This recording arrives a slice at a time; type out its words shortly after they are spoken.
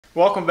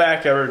Welcome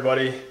back,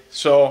 everybody.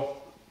 So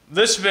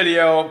this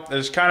video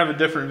is kind of a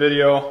different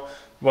video,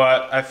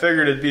 but I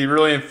figured it'd be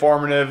really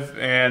informative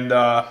and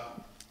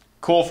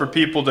cool for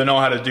people to know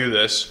how to do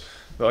this.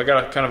 So I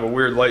got kind of a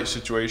weird light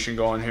situation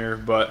going here,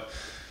 but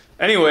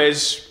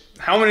anyways,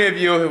 how many of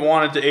you have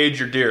wanted to age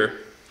your deer?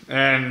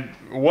 And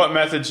what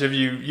methods have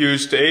you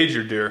used to age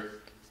your deer?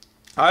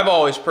 I've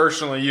always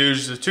personally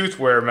used the tooth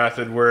wear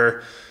method,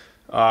 where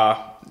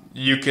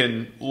you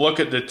can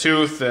look at the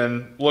tooth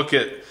and look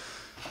at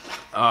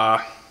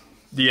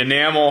the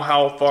enamel,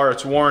 how far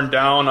it's worn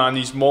down on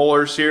these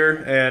molars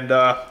here, and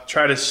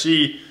try to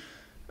see,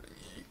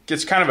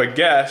 it's kind of a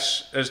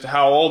guess as to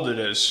how old it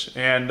is.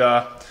 And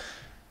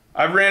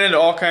I've ran into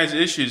all kinds of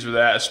issues with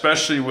that,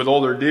 especially with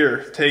older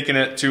deer, taking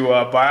it to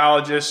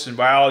biologists, and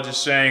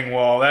biologists saying,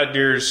 well, that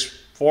deer's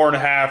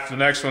 4.5, the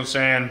next one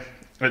saying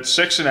it's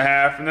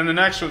 6.5, and then the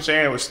next one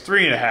saying it was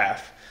 3.5.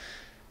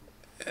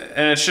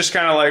 And it's just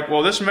kind of like,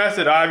 well, this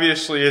method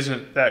obviously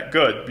isn't that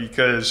good,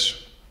 because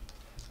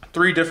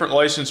 3 different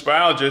licensed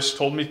biologists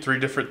told me 3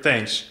 different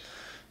things.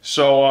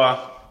 So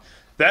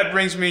that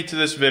brings me to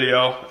this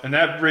video, and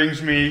that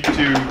brings me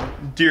to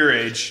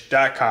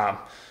Deerage.com.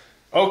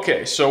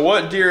 Okay, so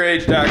what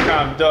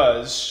Deerage.com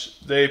does,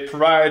 they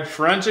provide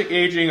forensic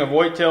aging of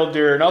white-tailed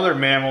deer and other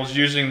mammals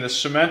using the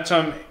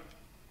cementum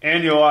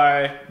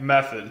annuli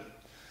method.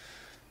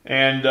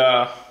 And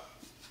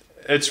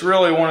it's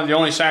really one of the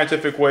only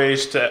scientific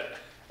ways to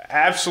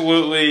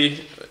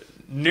absolutely,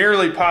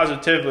 nearly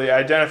positively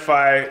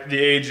identify the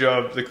age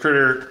of the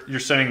critter you're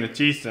sending the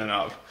teeth in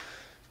of.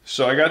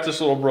 So I got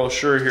this little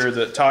brochure here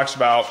that talks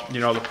about,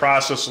 the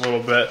process a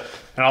little bit,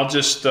 and I'll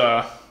just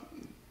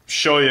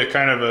show you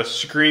kind of a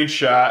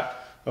screenshot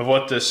of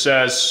what this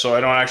says, so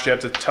I don't actually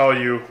have to tell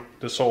you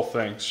this whole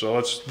thing. So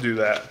let's do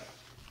that.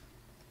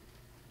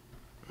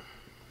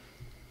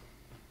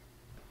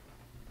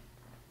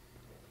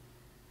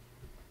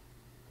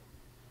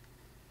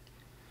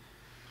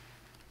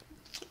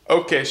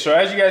 Okay, so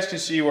as you guys can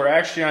see, we're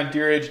actually on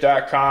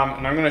Deerage.com,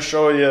 and I'm going to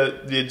show you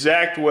the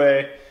exact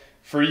way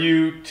for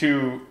you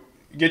to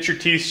get your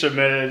teeth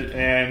submitted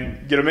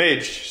and get them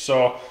aged.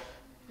 So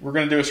we're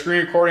going to do a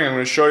screen recording. I'm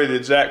going to show you the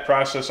exact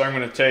process I'm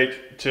going to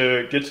take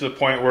to get to the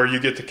point where you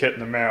get the kit in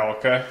the mail,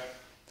 okay?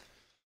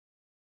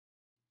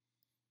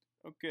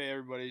 Okay,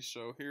 everybody,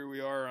 so here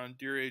we are on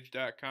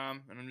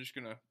Deerage.com, and I'm just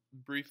going to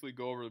briefly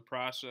go over the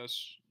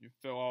process. You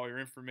fill all your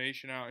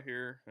information out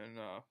here, and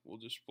we'll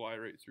just fly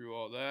right through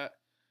all that.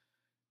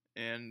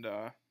 And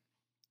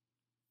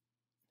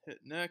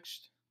hit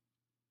next,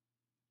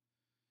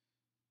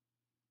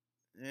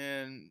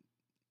 and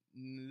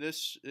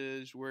this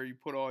is where you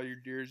put all your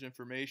deer's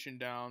information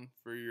down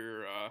for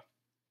your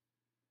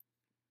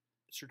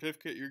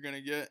certificate you're going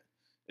to get,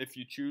 if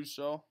you choose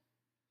so.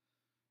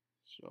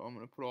 So I'm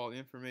going to put all the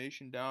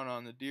information down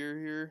on the deer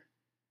here.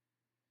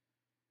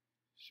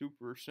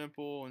 Super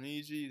simple and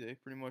easy. They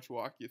pretty much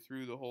walk you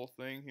through the whole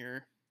thing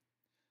here.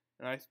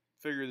 And I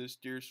figure this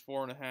deer's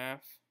 4.5.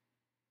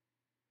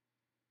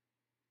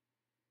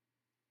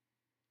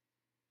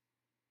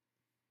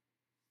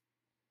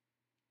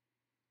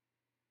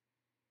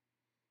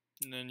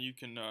 And then you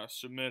can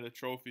submit a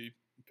trophy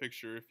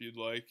picture if you'd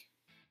like.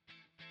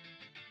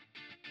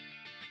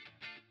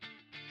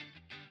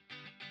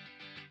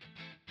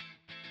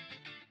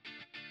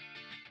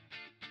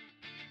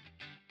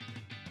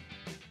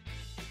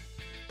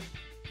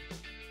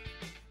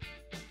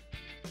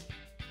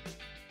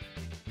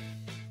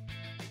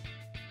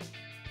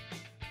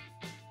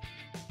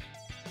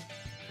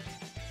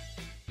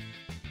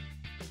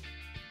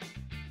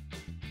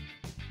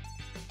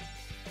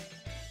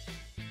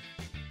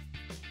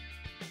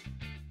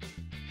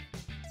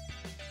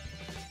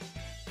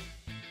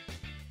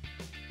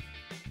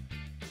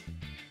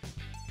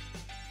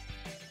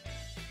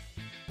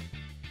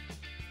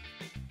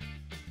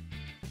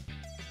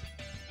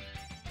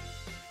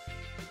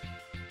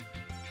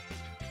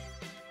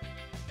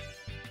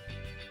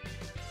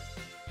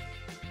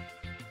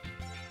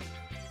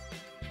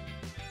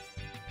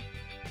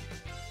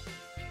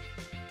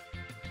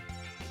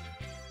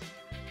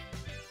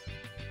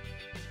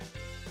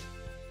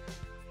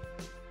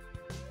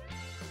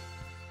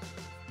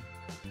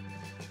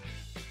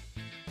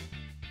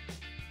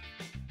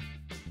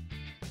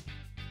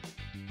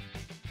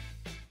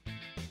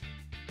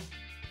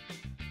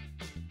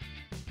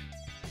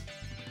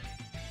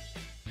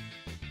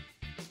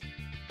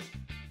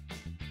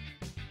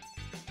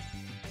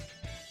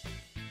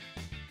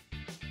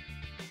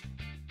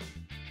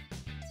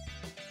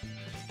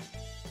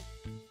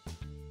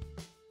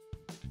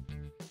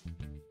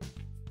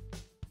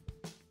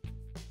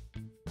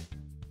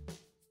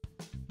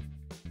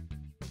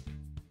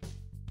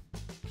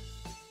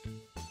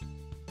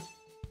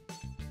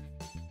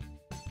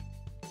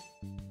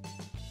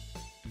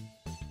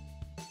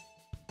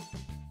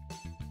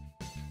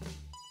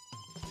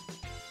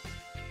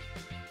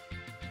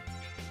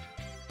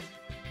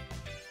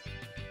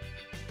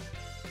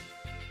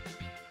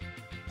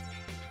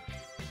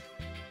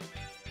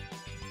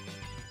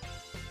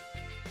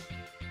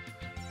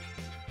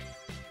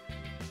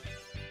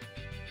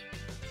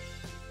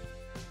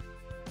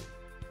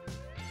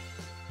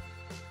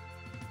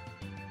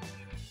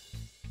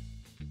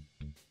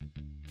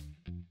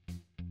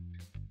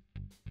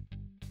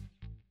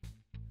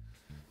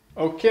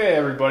 Okay,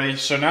 everybody,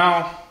 so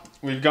now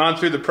we've gone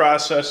through the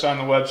process on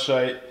the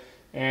website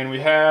and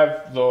we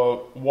have the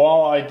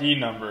wall ID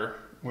number,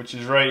 which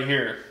is right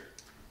here.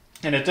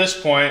 And at this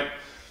point,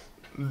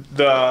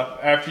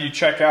 after you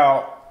check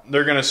out,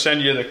 they're going to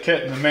send you the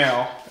kit in the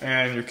mail,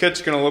 and your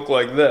kit's going to look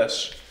like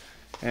this.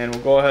 And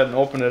we'll go ahead and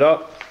open it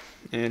up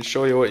and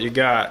show you what you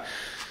got.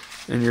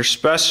 And your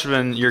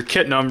specimen, your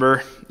kit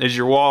number is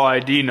your wall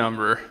ID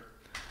number,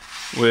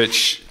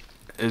 which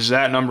is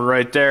that number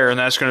right there, and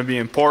that's going to be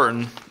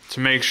important to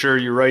make sure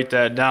you write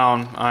that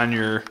down on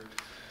your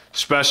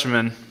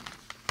specimen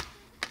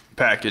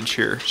package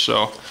here.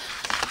 So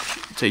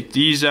take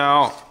these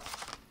out.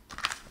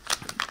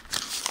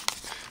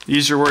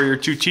 These are where your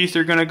 2 teeth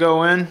are going to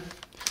go in,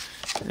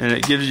 and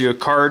it gives you a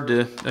card,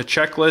 a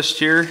checklist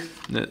here.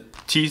 The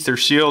teeth are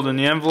sealed in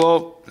the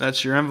envelope.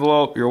 That's your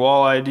envelope. Your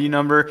wall ID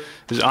number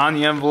is on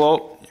the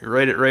envelope. You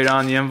write it right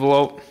on the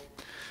envelope.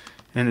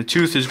 And the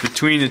tooth is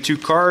between the 2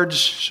 cards,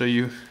 so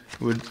you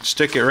would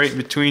stick it right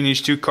between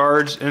these 2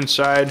 cards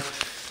inside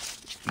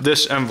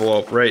this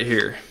envelope right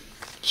here.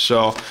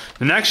 So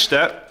the next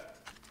step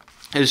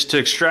is to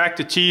extract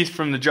the teeth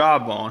from the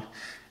jawbone,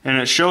 and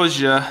it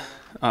shows you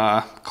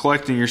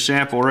collecting your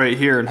sample right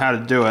here and how to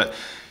do it.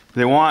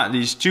 They want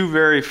these 2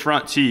 very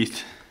front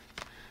teeth,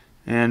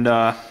 and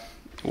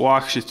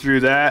walks you through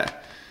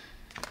that.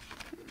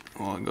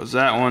 Well, it goes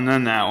that one,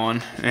 then that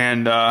one,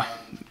 and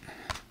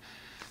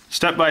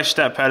step by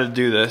step how to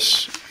do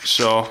this.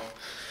 So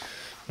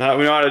now that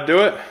we know how to do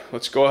it,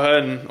 let's go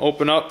ahead and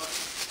open up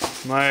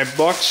my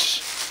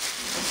buck's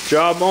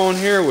jawbone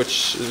here,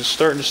 which is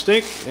starting to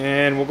stink,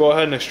 and we'll go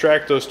ahead and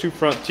extract those 2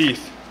 front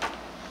teeth.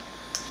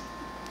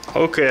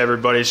 Okay,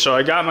 everybody, so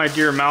I got my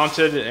deer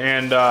mounted,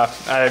 and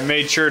I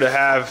made sure to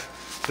have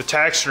the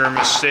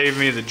taxidermist save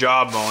me the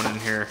jawbone in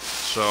here.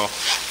 So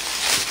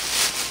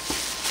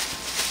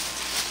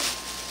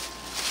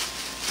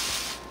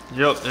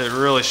yep, it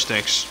really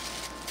stinks.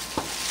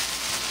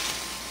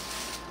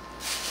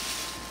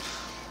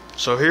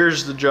 So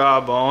here's the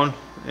jawbone,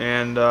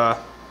 and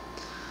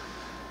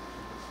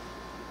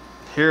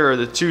here are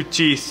the 2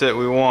 teeth that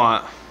we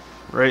want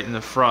right in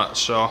the front.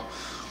 So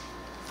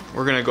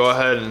we're gonna go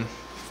ahead and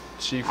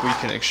see if we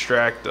can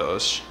extract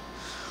those.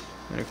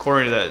 And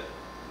according to that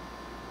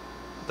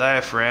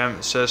diaphragm,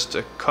 it says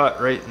to cut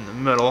right in the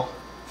middle.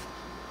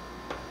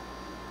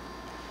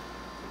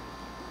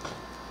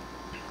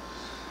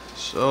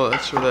 So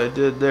that's what I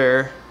did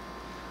there.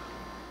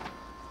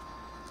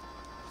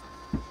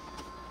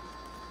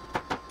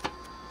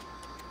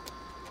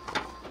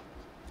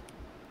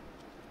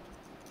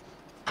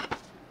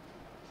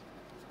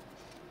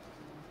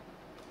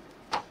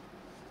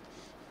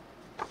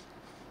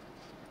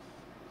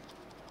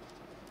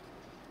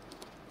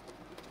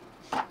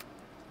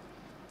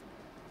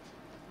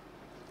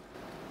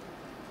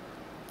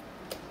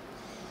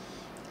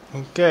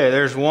 Okay,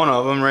 there's one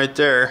of them right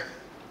there.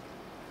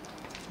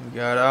 We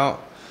got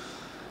out.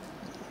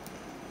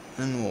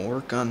 And we'll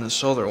work on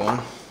this other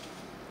one.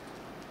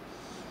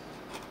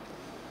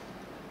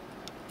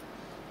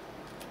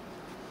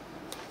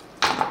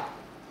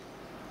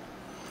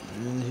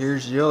 And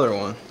here's the other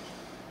one.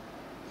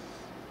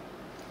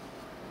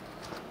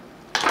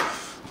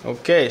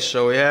 Okay,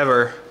 so we have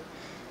our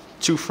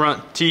 2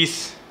 front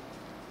teeth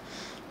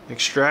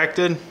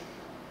extracted.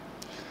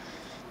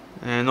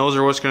 And those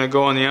are what's going to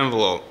go in the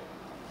envelope.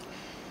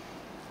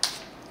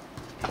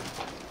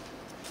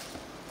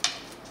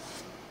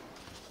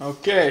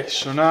 Okay,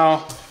 so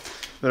now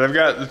that I've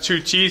got the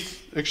 2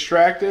 teeth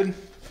extracted,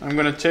 I'm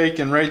going to take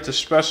and write the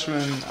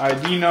specimen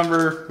ID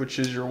number, which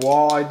is your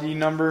wall ID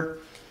number.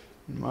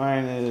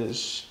 Mine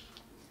is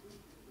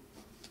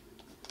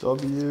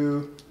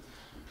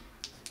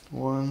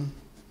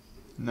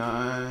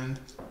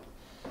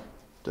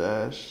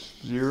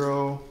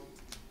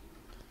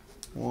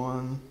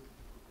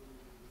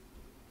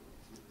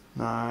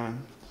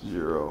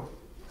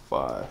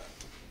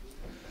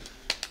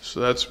So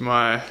that's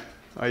my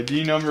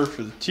ID number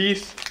for the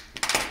teeth.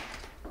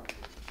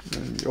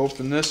 And you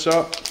open this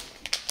up,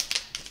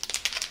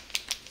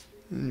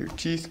 and your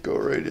teeth go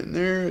right in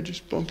there. I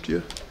just bumped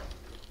you.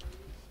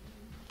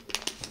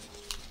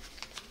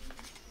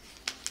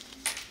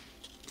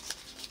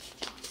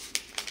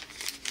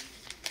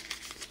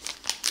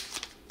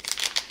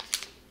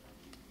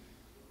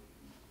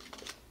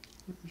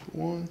 There's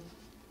 1,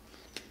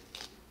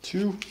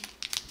 2.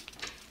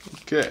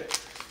 Okay,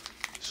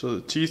 so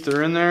the teeth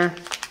are in there.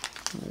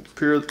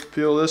 We'll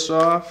peel this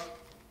off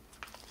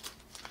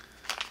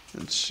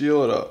and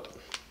seal it up.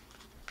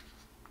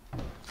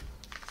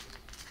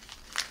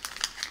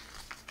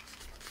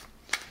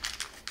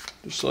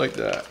 Just like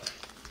that.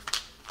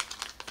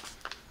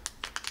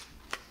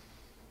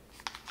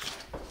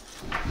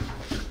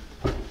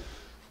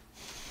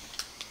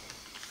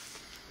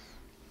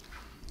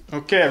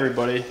 Okay,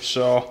 everybody,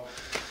 so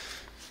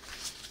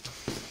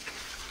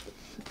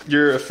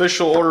your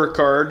official order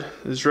card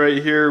is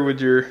right here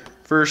with your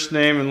first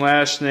name and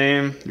last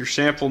name, your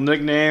sample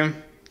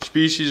nickname,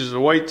 species is a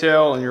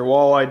whitetail, and your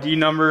wall ID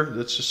number.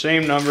 That's the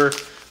same number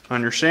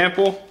on your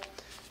sample.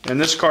 And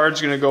this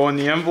card's going to go in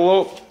the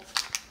envelope,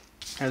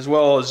 as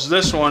well as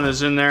this one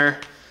is in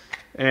there.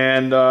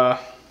 And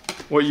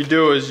what you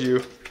do is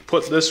you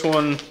put this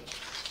one,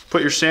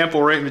 put your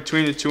sample right in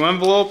between the two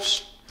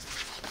envelopes,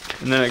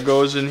 and then it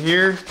goes in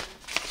here,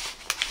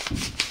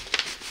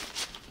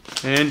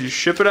 and you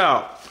ship it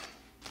out.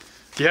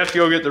 You have to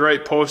go get the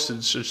right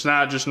postage. It's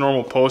not just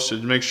normal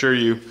postage. Make sure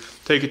you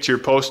take it to your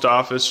post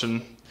office,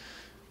 and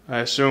I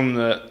assume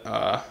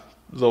that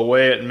they'll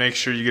weigh it and make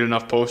sure you get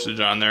enough postage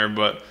on there.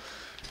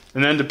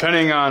 And then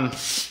depending on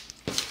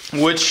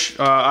which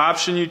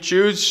option you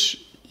choose,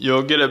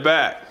 you'll get it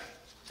back.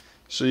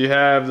 So you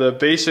have the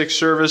basic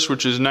service,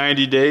 which is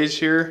 90 days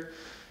here,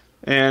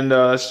 and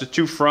that's the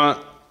 2 front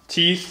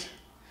teeth,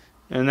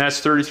 and that's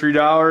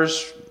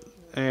 $33.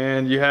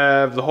 And you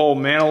have the whole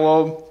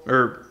mandible,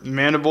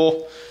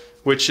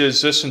 which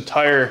is this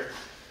entire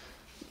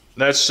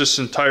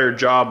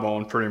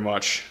jawbone pretty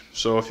much.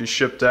 So if you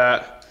ship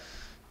that,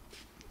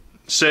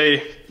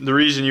 say the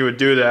reason you would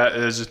do that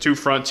is the 2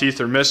 front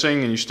teeth are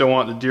missing and you still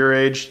want the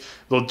Deerage,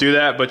 they'll do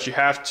that, but you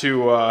have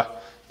to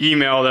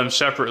email them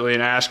separately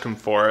and ask them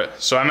for it.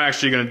 So I'm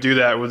actually going to do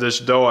that with this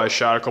doe I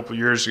shot a couple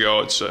years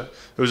ago. It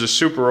was a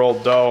super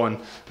old doe, and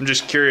I'm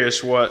just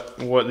curious what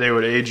they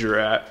would age her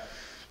at.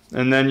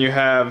 And then you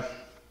have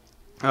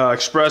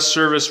express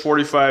service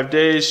 45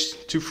 days,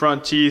 2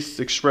 front teeth,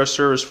 express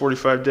service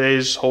 45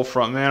 days, whole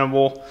front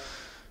mandible,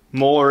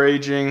 molar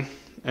aging,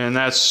 and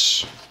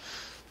that's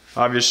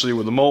obviously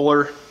with the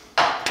molar.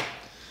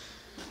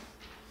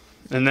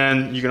 And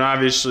then you can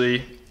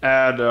obviously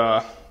add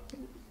a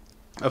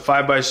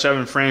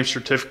 5x7 frame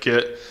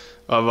certificate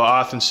of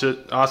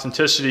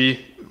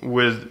authenticity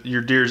with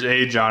your deer's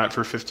age on it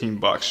for 15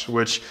 bucks,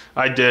 which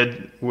I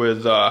did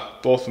with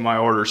both of my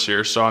orders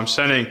here. So I'm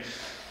sending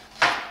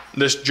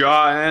this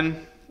jaw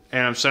in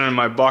and I'm sending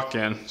my buck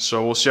in.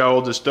 So we'll see how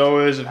old this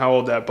doe is and how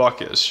old that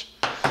buck is.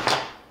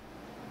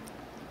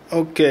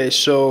 Okay,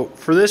 so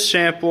for this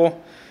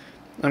sample,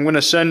 I'm going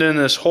to send in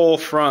this whole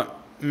front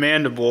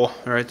mandible,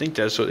 or I think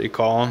that's what they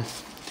call them.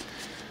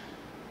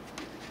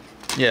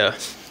 Yeah.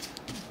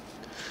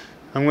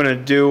 I'm going to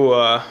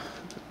do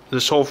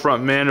this whole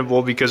front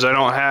mandible because I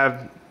don't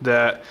have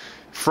that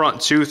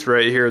front tooth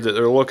right here that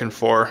they're looking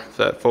for, if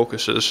that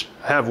focuses.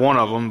 I have one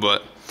of them,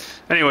 but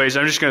anyways,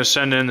 I'm just going to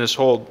send in this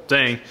whole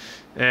thing.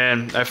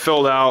 And I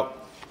filled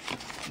out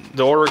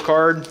the order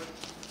card,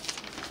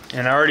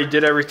 and I already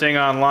did everything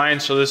online,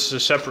 so this is a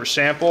separate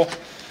sample.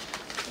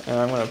 And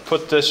I'm going to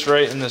put this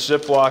right in the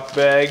Ziploc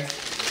bag.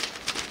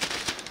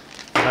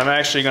 And I'm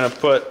actually going to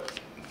put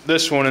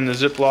this one in the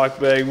Ziploc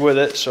bag with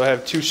it, so I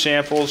have 2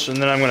 samples,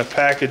 and then I'm going to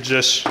package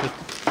this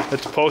at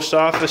the post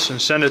office and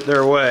send it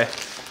their way.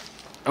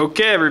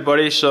 Okay,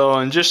 everybody, so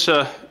in just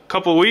a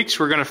couple weeks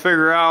we're going to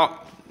figure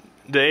out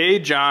the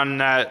age on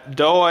that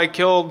doe I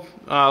killed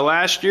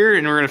last year,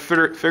 and we're going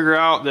to figure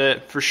out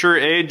the for sure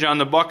age on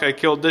the buck I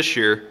killed this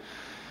year.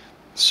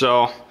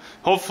 So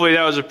hopefully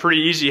that was a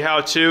pretty easy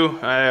how-to.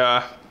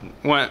 I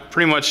went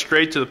pretty much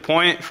straight to the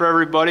point for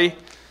everybody.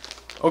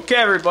 Okay,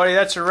 everybody,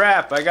 that's a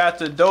wrap. I got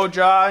the doe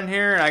jaw in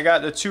here, and I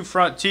got the 2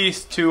 front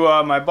teeth to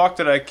my buck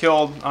that I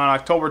killed on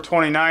October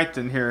 29th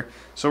in here.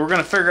 So we're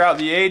going to figure out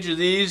the age of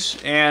these,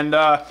 and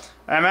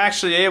I'm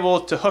actually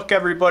able to hook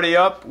everybody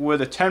up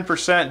with a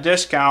 10%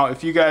 discount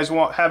if you guys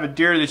have a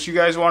deer that you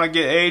guys want to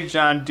get aged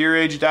on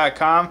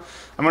Deerage.com.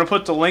 I'm going to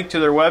put the link to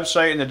their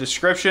website in the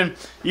description.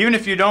 Even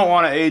if you don't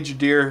want to age a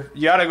deer,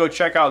 you got to go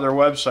check out their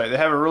website. They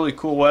have a really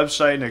cool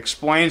website, and it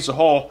explains the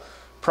whole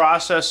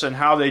process and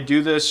how they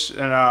do this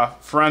in a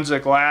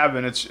forensic lab,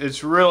 and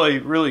it's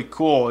really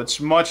cool. It's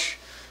much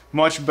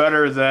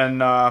better than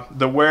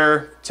the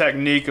wear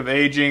technique of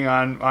aging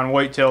on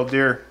whitetail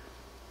deer.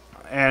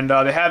 And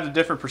they have the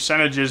different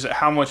percentages at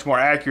how much more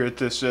accurate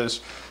this is.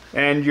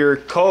 And your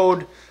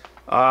code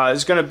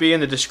is going to be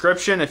in the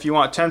description. If you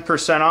want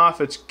 10%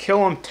 off, it's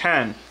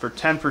KILL'EM10 for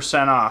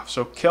 10% off.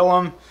 So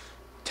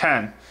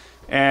KILL'EM10.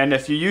 And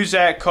if you use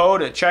that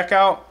code at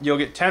checkout, you'll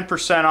get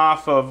 10%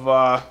 off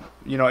of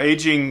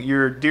aging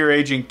your deer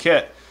aging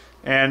kit.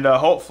 And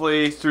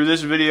hopefully through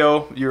this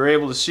video you're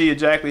able to see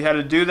exactly how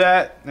to do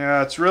that.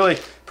 It's really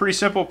pretty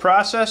simple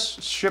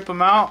process. Ship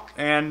them out,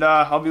 and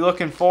I'll be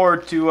looking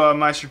forward to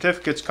my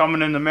certificates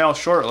coming in the mail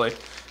shortly.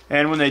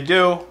 And when they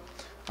do,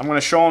 I'm going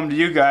to show them to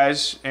you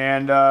guys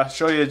and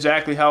show you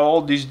exactly how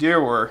old these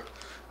deer were.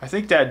 I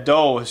think that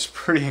doe is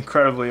pretty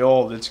incredibly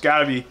old. It's got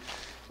to be,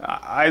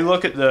 I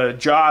look at the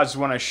jaws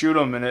when I shoot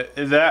them, and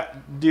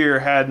that deer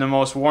had the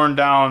most worn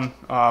down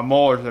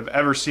molars I've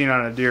ever seen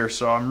on a deer.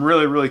 So I'm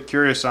really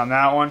curious on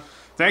that one.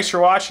 Thanks for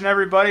watching,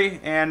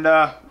 everybody, and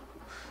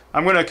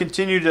I'm going to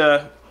continue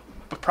to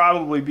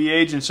probably be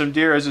aging some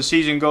deer as the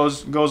season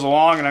goes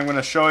along, and I'm going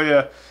to show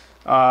you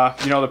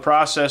the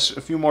process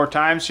a few more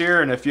times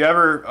here. And if you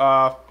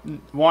ever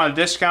want a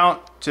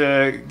discount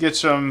to get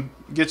some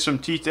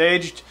teeth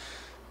aged,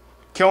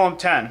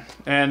 KILL'EM10,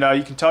 and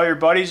you can tell your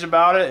buddies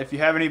about it. If you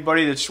have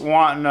anybody that's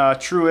wanting a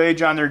true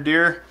age on their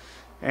deer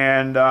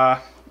and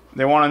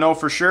they want to know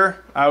for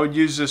sure, I would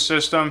use this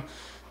system,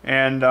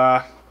 and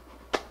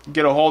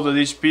get a hold of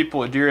these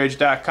people at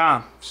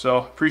Deerage.com. So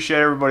appreciate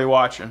everybody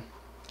watching.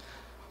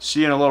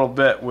 See you in a little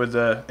bit with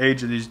the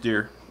age of these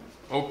deer.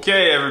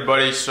 Okay,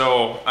 everybody,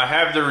 so I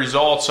have the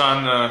results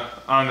on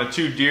the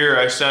 2 deer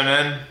I sent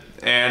in,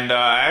 and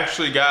I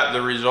actually got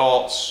the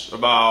results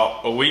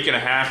about a week and a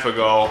half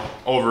ago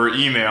over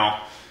email,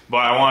 but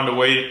I wanted to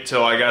wait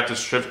till I got the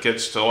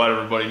certificates to let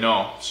everybody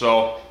know.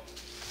 So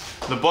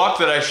the buck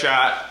that I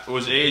shot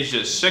was aged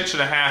at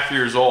 6.5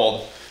 years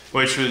old,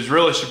 which was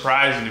really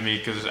surprising to me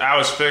because I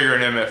was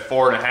figuring him at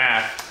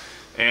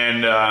 4.5,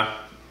 and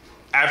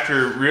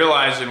after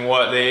realizing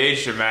what they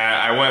aged him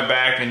at, I went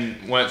back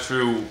and went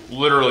through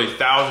literally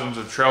thousands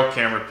of trail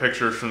camera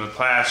pictures from the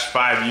past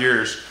 5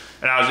 years,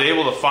 and I was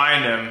able to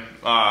find him.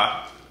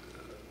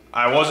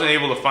 I wasn't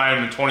able to find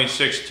him in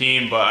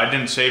 2016, but I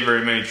didn't save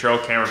very many trail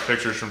camera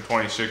pictures from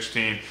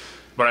 2016.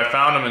 But I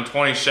found him in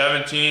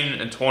 2017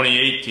 and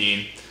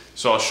 2018.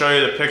 So I'll show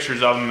you the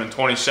pictures of him in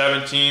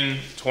 2017,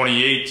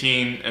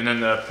 2018, and then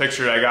the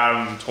picture I got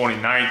of him in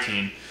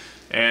 2019.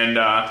 And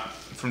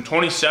from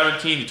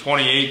 2017 to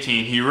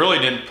 2018, he really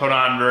didn't put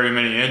on very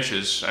many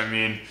inches. I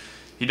mean,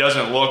 he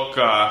doesn't look,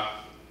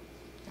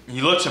 he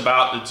looks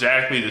about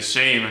exactly the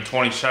same in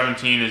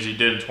 2017 as he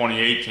did in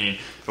 2018. It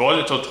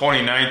wasn't until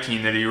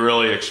 2019 that he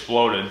really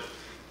exploded.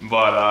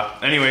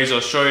 But anyways,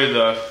 I'll show you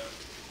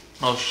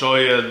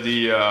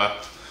the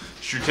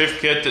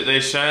certificate that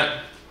they sent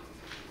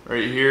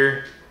right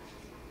here.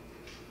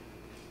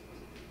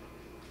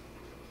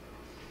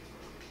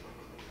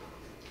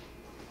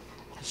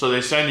 So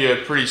they send you a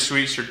pretty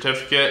sweet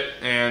certificate,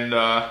 and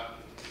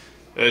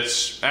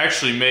it's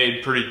actually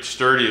made pretty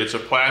sturdy. It's a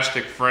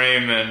plastic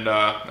frame and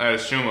I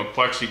assume a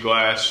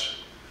plexiglass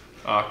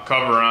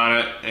cover on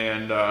it,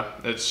 and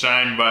it's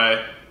signed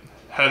by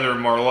Heather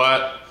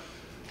Marlette,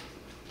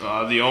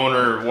 the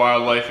owner of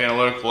Wildlife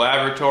Analytical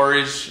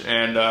Laboratories.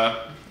 And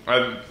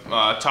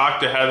I've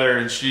talked to Heather,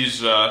 and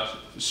she's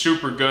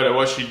super good at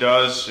what she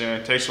does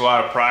and takes a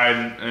lot of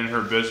pride in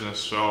her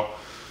business. So.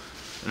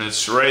 And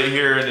it's right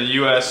here in the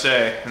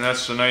USA, and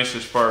that's the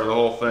nicest part of the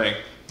whole thing.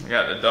 I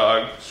got the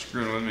dog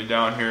screwing with me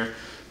down here.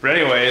 But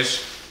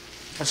anyways,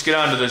 let's get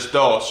on to this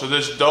doe. So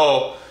this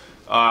doe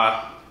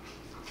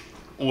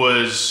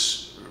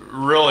was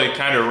really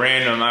kind of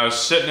random. I was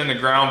sitting in the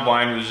ground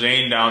blind with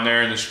Zane down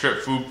there in the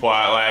strip food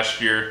plot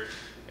last year,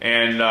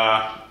 and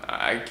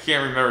I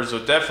can't remember, it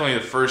was definitely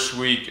the first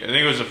week. I think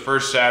it was the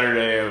first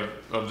Saturday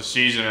of the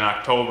season in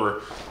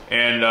October.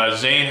 And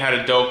Zane had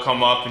a doe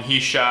come up, and he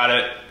shot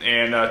it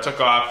and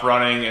took off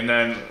running. And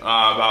then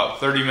about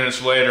 30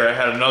 minutes later, I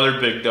had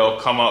another big doe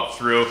come up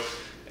through,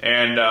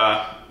 and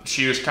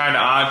she was kind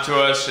of on to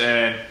us.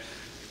 And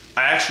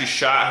I actually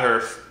shot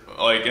her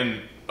like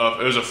it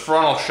was a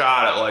frontal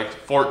shot at like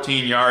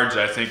 14 yards,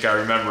 I think I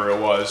remember it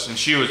was. And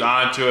she was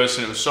on to us,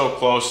 and it was so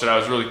close that I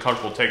was really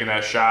comfortable taking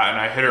that shot. And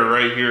I hit her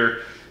right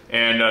here,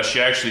 and she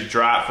actually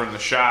dropped from the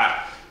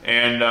shot.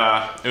 And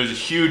it was a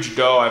huge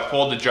doe. I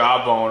pulled the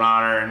jawbone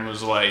on her and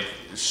was like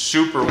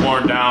super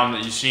worn down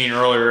that you seen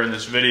earlier in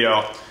this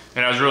video.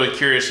 And I was really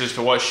curious as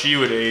to what she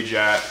would age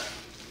at.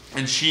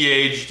 And she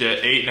aged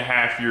at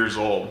 8.5 years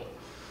old.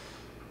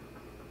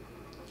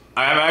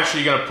 I'm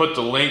actually going to put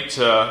the link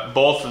to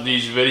both of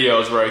these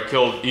videos where I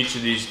killed each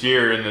of these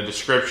deer in the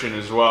description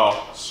as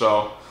well.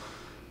 So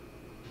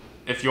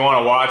if you want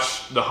to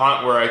watch the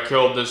hunt where I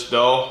killed this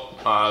doe,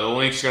 the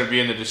link's going to be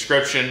in the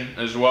description,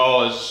 as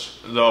well as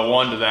the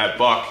one to that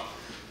buck.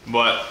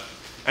 But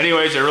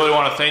anyways, I really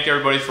want to thank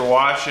everybody for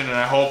watching, and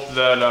I hope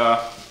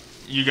that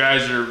you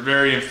guys are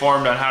very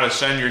informed on how to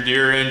send your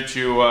deer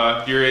into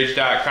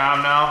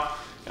Deerage.com now.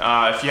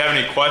 If you have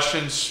any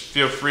questions,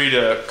 feel free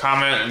to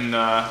comment in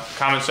the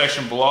comment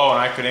section below, and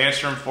I could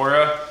answer them for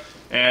you.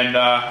 And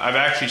I've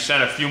actually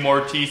sent a few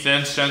more teeth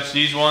in since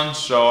these ones,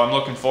 so I'm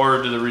looking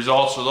forward to the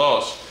results of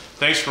those.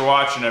 Thanks for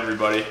watching,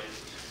 everybody.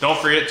 Don't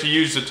forget to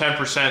use the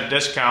 10%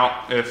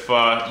 discount if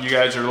you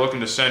guys are looking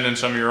to send in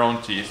some of your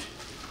own teeth.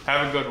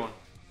 Have a good one.